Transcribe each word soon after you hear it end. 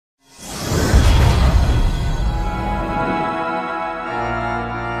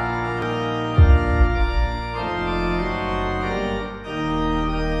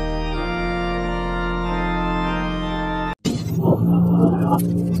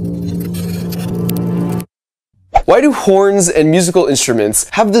Why do horns and musical instruments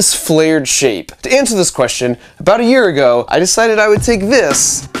have this flared shape? To answer this question, about a year ago, I decided I would take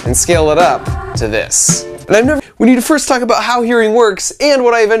this and scale it up to this. And we need to first talk about how hearing works and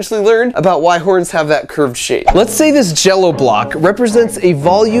what I eventually learned about why horns have that curved shape. Let's say this jello block represents a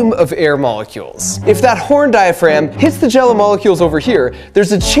volume of air molecules. If that horn diaphragm hits the jello molecules over here,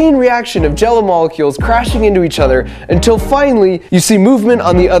 there's a chain reaction of jello molecules crashing into each other until finally you see movement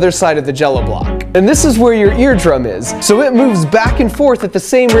on the other side of the jello block. And this is where your eardrum is. So it moves back and forth at the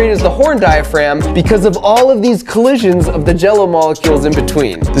same rate as the horn diaphragm because of all of these collisions of the jello molecules in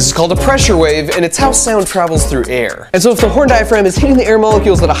between. This is called a pressure wave, and it's how sound travels through air. And so if the horn diaphragm is hitting the air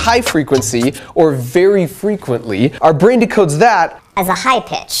molecules at a high frequency, or very frequently, our brain decodes that as a high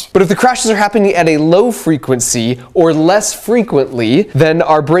pitch. But if the crashes are happening at a low frequency or less frequently, then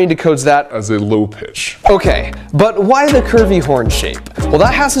our brain decodes that as a low pitch. Okay, but why the curvy horn shape? Well,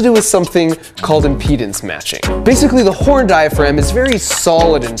 that has to do with something called impedance matching. Basically, the horn diaphragm is very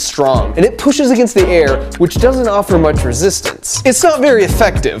solid and strong, and it pushes against the air, which doesn't offer much resistance. It's not very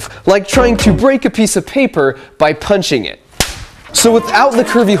effective, like trying to break a piece of paper by punching it. So without the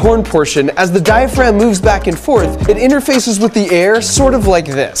curvy horn portion, as the diaphragm moves back and forth, it interfaces with the air sort of like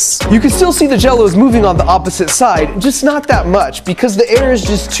this. You can still see the jellos moving on the opposite side, just not that much, because the air is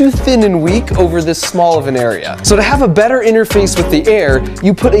just too thin and weak over this small of an area. So to have a better interface with the air,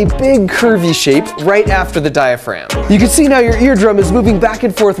 you put a big curvy shape right after the diaphragm. You can see now your eardrum is moving back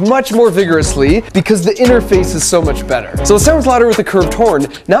and forth much more vigorously because the interface is so much better. So it sounds louder with a curved horn,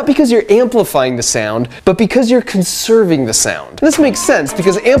 not because you're amplifying the sound, but because you're conserving the sound. And this makes sense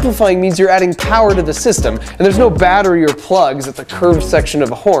because amplifying means you're adding power to the system, and there's no battery or plugs at the curved section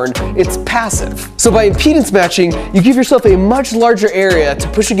of a horn. It's passive. So by impedance matching, you give yourself a much larger area to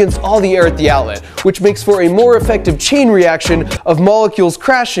push against all the air at the outlet, which makes for a more effective chain reaction of molecules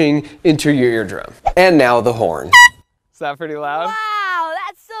crashing into your eardrum. And now the horn. Is that pretty loud? Wow,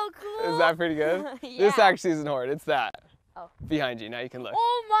 that's so cool. Is that pretty good? Yeah. This actually isn't horn, it's that. Oh. Behind you, now you can look.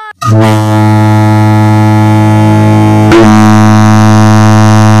 Oh my.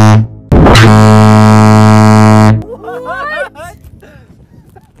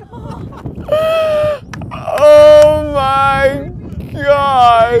 Oh my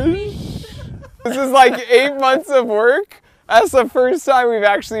gosh! This is like 8 months of work. That's the first time we've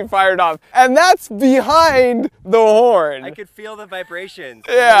actually fired off. And that's behind the horn. I could feel the vibrations.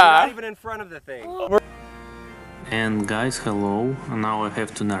 Yeah. You're not even in front of the thing. And guys, hello. Now I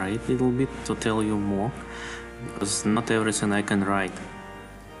have to narrate a little bit to tell you more, because not everything I can write.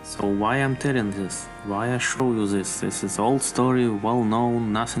 So why I'm telling this? Why I show you this? This is old story, well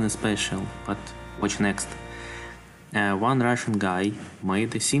known, nothing special. But watch next. One Russian guy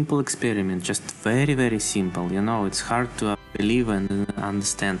made a simple experiment, just very simple. You know, it's hard to believe and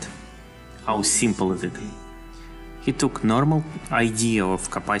understand how simple is it. He took normal idea of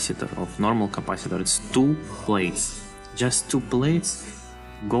capacitor, of normal capacitor. It's two plates, just two plates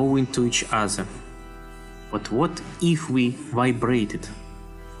go into each other. But what if we vibrate it?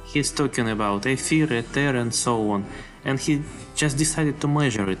 He's talking about ether, and so on, and he just decided to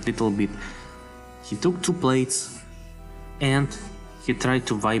measure it a little bit. He took two plates and he tried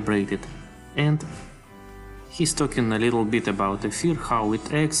to vibrate it, and he's talking a little bit about ether, how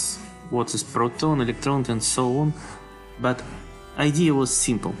it acts, what is proton, electron, and so on. But idea was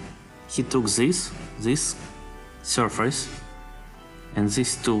simple. He took this surface and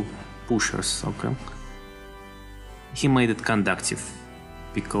these two pushers, okay? He made it conductive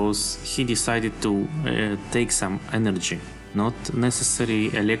because he decided to take some energy, not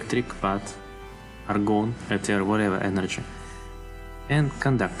necessarily electric, but argon, ether, whatever energy, and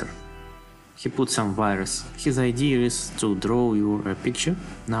conductor. He put some wires. His idea is to draw you a picture.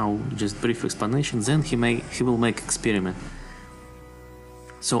 Now, just brief explanation. Then he will make experiment.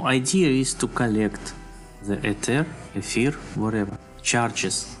 So idea is to collect the ether, whatever,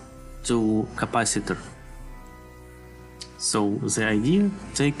 charges to capacitor. So the idea,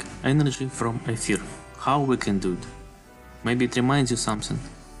 take energy from ether. How we can do it? Maybe it reminds you something.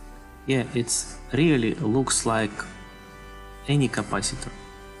 Yeah, it's really looks like any capacitor.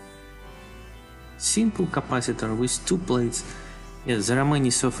 Simple capacitor with two plates. Yes, there are many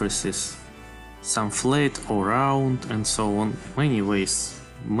surfaces, some flat or round and so on, many ways,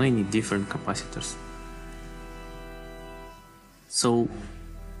 many different capacitors. So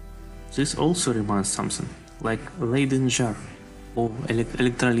this also reminds something like Leyden jar or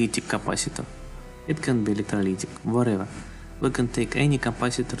electrolytic capacitor. It can be electrolytic, whatever. We can take any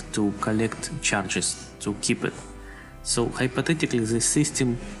capacitor to collect charges, to keep it. So hypothetically this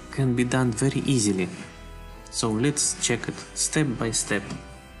system can be done very easily. So let's check it step by step.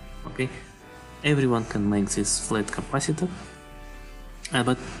 Okay, everyone can make this flat capacitor,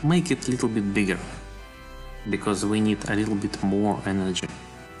 but make it a little bit bigger, because we need a little bit more energy.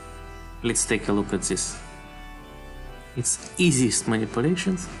 Let's take a look at this. It's easiest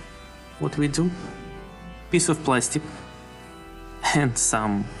manipulations. What we do? Piece of plastic and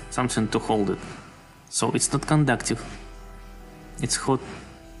something to hold it. So it's not conductive. It's hot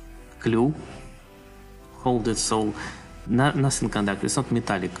glue. Hold it, so nothing conductive. It's not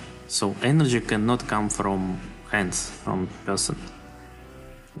metallic. So energy cannot come from hands, from person.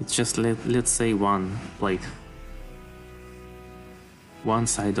 It's just let's say one plate, one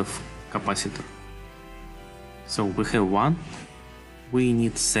side of capacitor. So we have one, we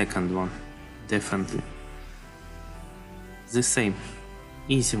need second one, definitely. The same,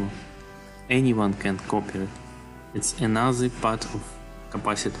 easy one, anyone can copy it. It's another part of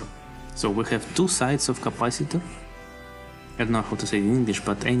capacitor. So we have two sides of capacitor. I don't know how to say it in English,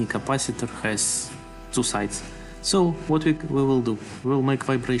 but any capacitor has two sides. So what we will do, we will make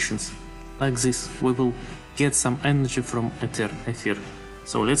vibrations like this. We will get some energy from ether.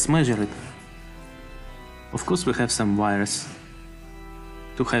 So let's measure it. Of course we have some wires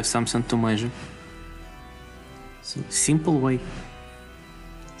to have something to measure. So simple way.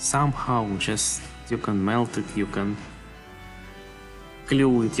 Somehow just you can melt it, you can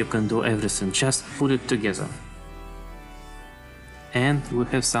glue it, you can do everything. Just put it together. And we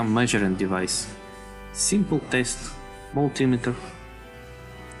have some measuring device. Simple test multimeter.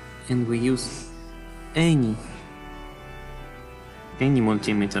 And we use any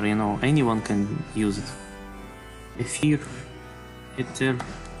multimeter, you know, anyone can use it. Ether,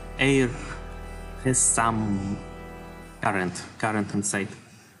 air has some current inside.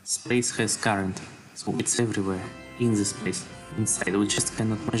 Space has current, so it's everywhere in the space inside. We just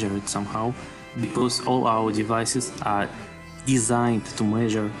cannot measure it somehow, because all our devices are designed to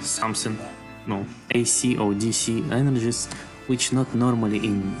measure something, no, AC or DC energies, which not normally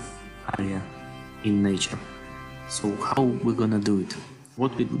in area, in nature. So how we're gonna do it?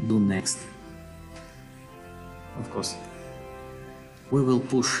 What we do next? Of course, we will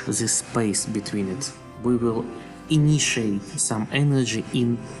push this space between it. We will initiate some energy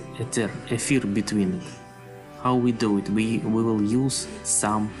in ether between it. How we do it? We will use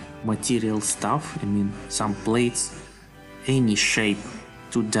some material stuff, I mean some plates, any shape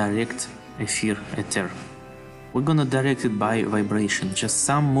to direct ether. We're gonna direct it by vibration, just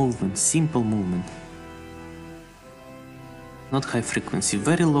some movement, simple movement. Not high frequency,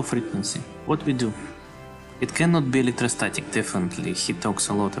 very low frequency. What we do? It cannot be electrostatic, definitely. He talks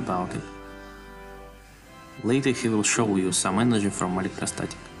a lot about it. Later he will show you some energy from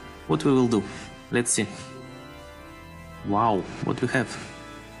electrostatic. What we will do? Let's see. Wow, what we have?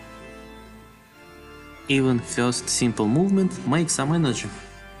 Even first simple movement makes some energy.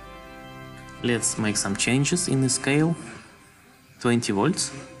 Let's make some changes in the scale. 20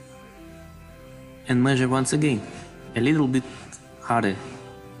 volts. And measure once again. A little bit harder.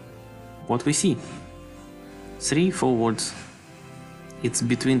 What we see? 3-4 volts. It's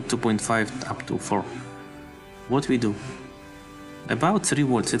between 2.5 up to 4. What we do? About 3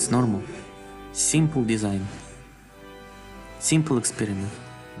 volts, it's normal. Simple design. Simple experiment.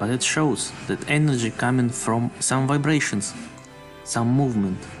 But it shows that energy coming from some vibrations, some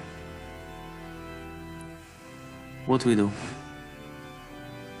movement. What we do?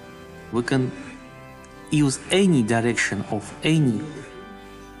 We can use any direction of any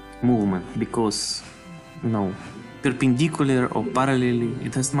movement, because no, perpendicular or parallelly,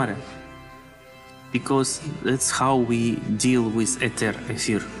 it doesn't matter. Because that's how we deal with ether.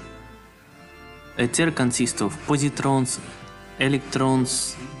 Ether consists of positrons,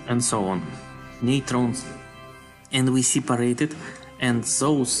 electrons, and so on, neutrons, and we separate it, and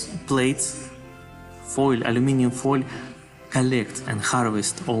those plates, foil, aluminium foil, collect and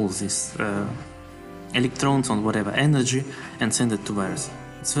harvest all this electrons on whatever energy and send it to wires.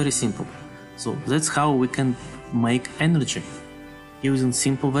 It's very simple. So that's how we can make energy, using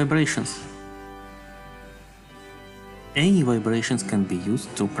simple vibrations. Any vibrations can be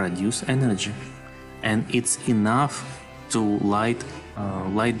used to produce energy, and it's enough to light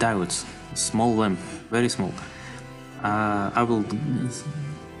diodes, small lamp, very small. I will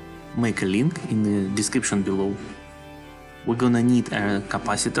make a link in the description below. We're gonna need a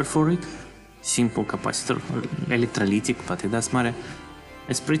capacitor for it, simple capacitor, electrolytic, but it doesn't matter.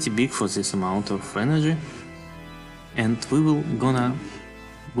 It's pretty big for this amount of energy, and we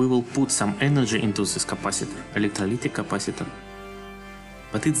will put some energy into this capacitor, electrolytic capacitor.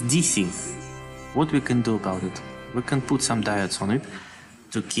 But it's DC. What we can do about it? We can put some diodes on it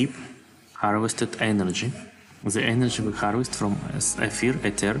to keep harvested energy. The energy we harvest from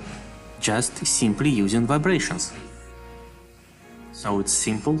ether just simply using vibrations. So it's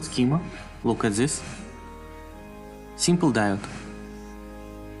simple schema. Look at this. Simple diode.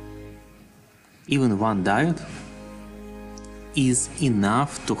 Even one diode is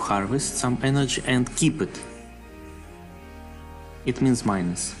enough to harvest some energy and keep it. It means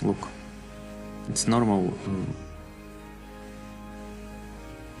minus. Look, it's normal.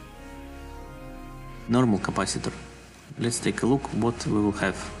 Normal capacitor. Let's take a look what we will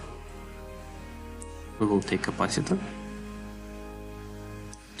have. We will take capacitor,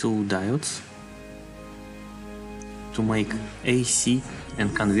 two diodes to make AC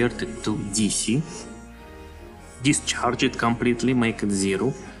and convert it to DC, discharge it completely, make it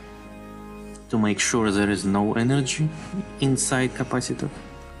zero, to make sure there is no energy inside capacitor,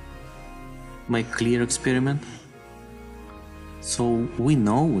 make clear experiment. So we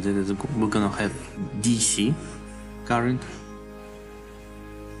know that we're gonna have DC current,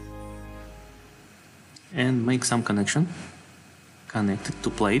 and make some connection, connect it to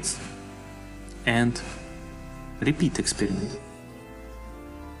plates, and repeat experiment.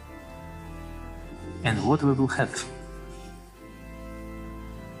 And what we will have?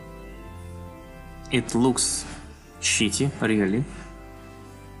 It looks shitty, really,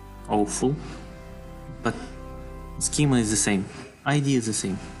 awful, but schema is the same, idea is the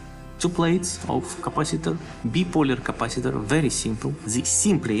same. Two plates of capacitor, bipolar capacitor, very simple, the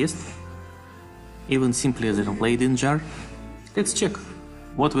simplest, even simpler than a Leyden jar. Let's check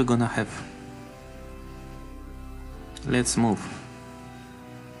what we're gonna have. Let's move.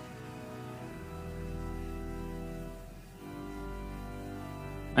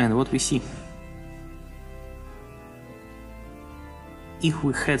 And what we see? If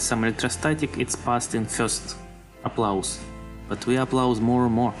we had some electrostatic, it's passed in first applause, but we applause more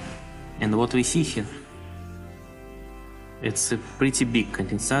and more. And what we see here? It's a pretty big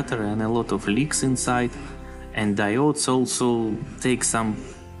condensator and a lot of leaks inside, and diodes also take some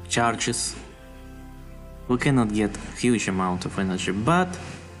charges. We cannot get huge amount of energy, but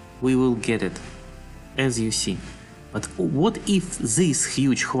we will get it, as you see. But what if this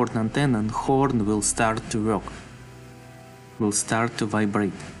huge horn antenna and horn will start to work, will start to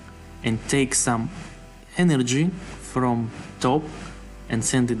vibrate and take some energy from top and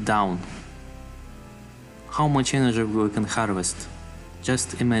send it down? How much energy we can harvest?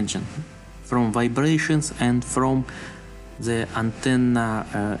 Just imagine, from vibrations and from the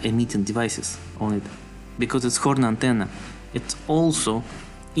antenna emitting devices on it. Because it's horn antenna, it also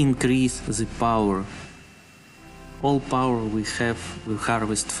increases the power. All power we have, we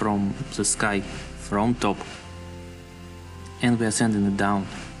harvest from the sky, from top, and we are sending it down.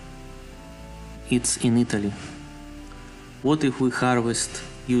 It's in Italy. What if we harvest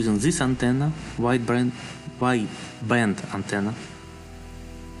using this antenna, wide band antenna,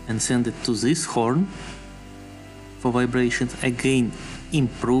 and send it to this horn for vibrations, again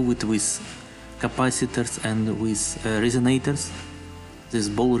improve it with capacitors and with resonators, these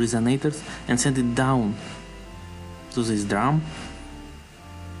ball resonators, and send it down to this drum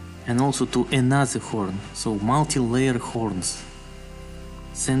and also to another horn, so multi-layer horns,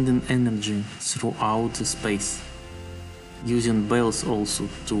 sending energy throughout the space, using bells also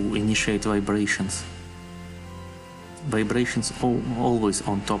to initiate vibrations. Vibrations always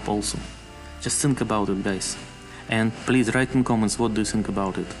on top also. Just think about it, guys. And please write in comments what do you think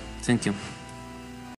about it. Thank you.